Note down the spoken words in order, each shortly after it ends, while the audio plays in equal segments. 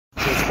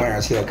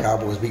Clarence Hill,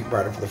 Cowboys beat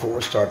writer for the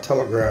 4-Star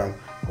Telegram,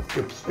 with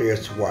your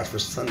players to watch for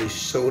Sunday's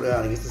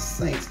showdown against the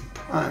Saints in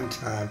prime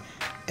time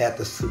at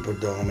the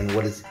Superdome in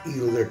what is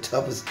easily their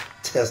toughest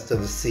test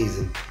of the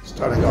season.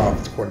 Starting off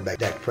with quarterback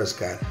Dak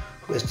Prescott,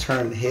 who has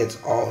turned heads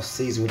all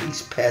season with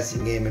each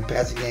passing game, and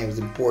passing game is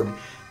important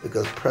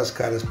because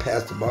Prescott has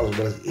passed the ball as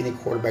well as any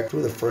quarterback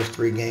through the first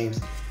 3 games.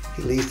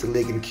 He leads the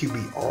league in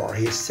QBR.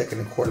 He is second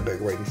in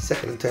quarterback rating,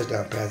 second in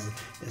touchdown passes,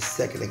 and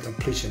second in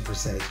completion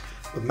percentage.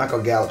 With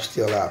Michael Gallup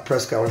still out,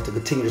 Prescott wants to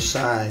continue to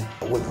shine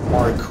with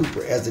Amari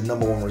Cooper as the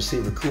 #1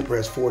 receiver. Cooper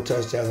has 4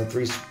 touchdowns and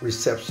 3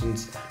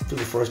 receptions through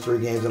the first 3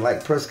 games. And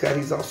like Prescott,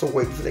 he's also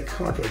waiting for that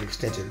contract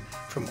extension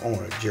from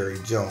owner Jerry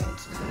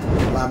Jones.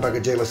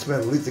 Linebacker Jalen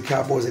Smith leads the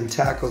Cowboys in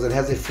tackles and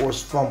has a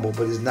forced fumble,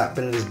 but has not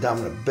been at his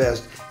dominant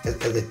best as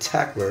a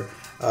tackler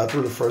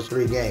through the first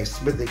 3 games.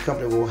 Smith and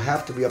company will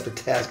have to be up to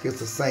task against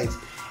the Saints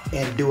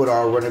and do it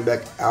all running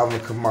back Alvin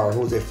Kamara,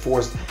 who is a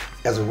force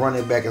as a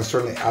running back and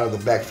certainly out of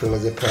the backfield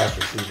as a pass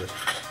receiver.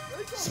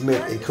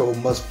 Smith and co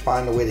must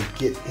find a way to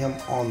get him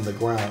on the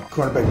ground.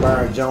 Cornerback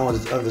Byron Jones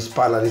is under the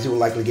spotlight as he will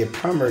likely get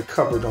primary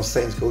coverage on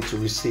Saints go-to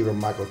receiver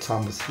Michael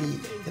Thomas. He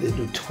and his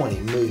new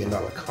 $20 million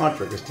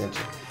contract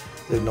extension.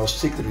 There's no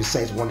secret the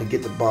Saints want to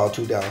get the ball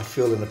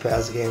downfield in the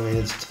passing game, and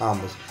it's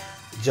Thomas.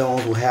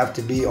 Jones will have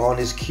to be on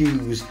his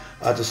cues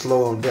to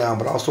slow him down,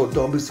 but also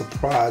don't be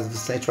surprised if the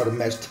Saints try to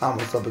match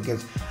Thomas up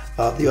against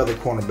the other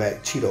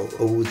cornerback, Chido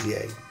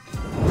Awuzie.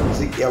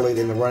 Zeke Elliott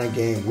in the running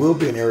game will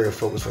be an area of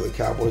focus for the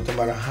Cowboys, no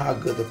matter how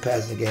good the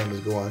passing game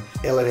is going.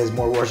 Elliott has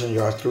more rushing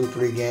yards through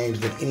 3 games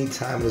than any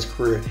time in his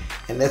career,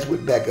 and that's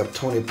with backup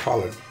Tony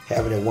Pollard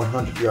having a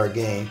 100-yard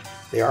game.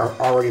 They are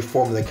already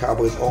forming the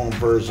Cowboys' own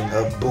version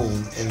of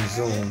Boom and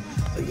Zoom.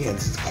 Again,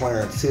 this is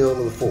Clarence Hill of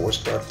the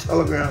 4-Star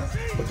Telegram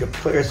with your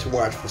players to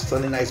watch for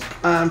Sunday night's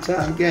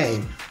primetime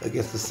game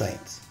against the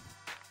Saints.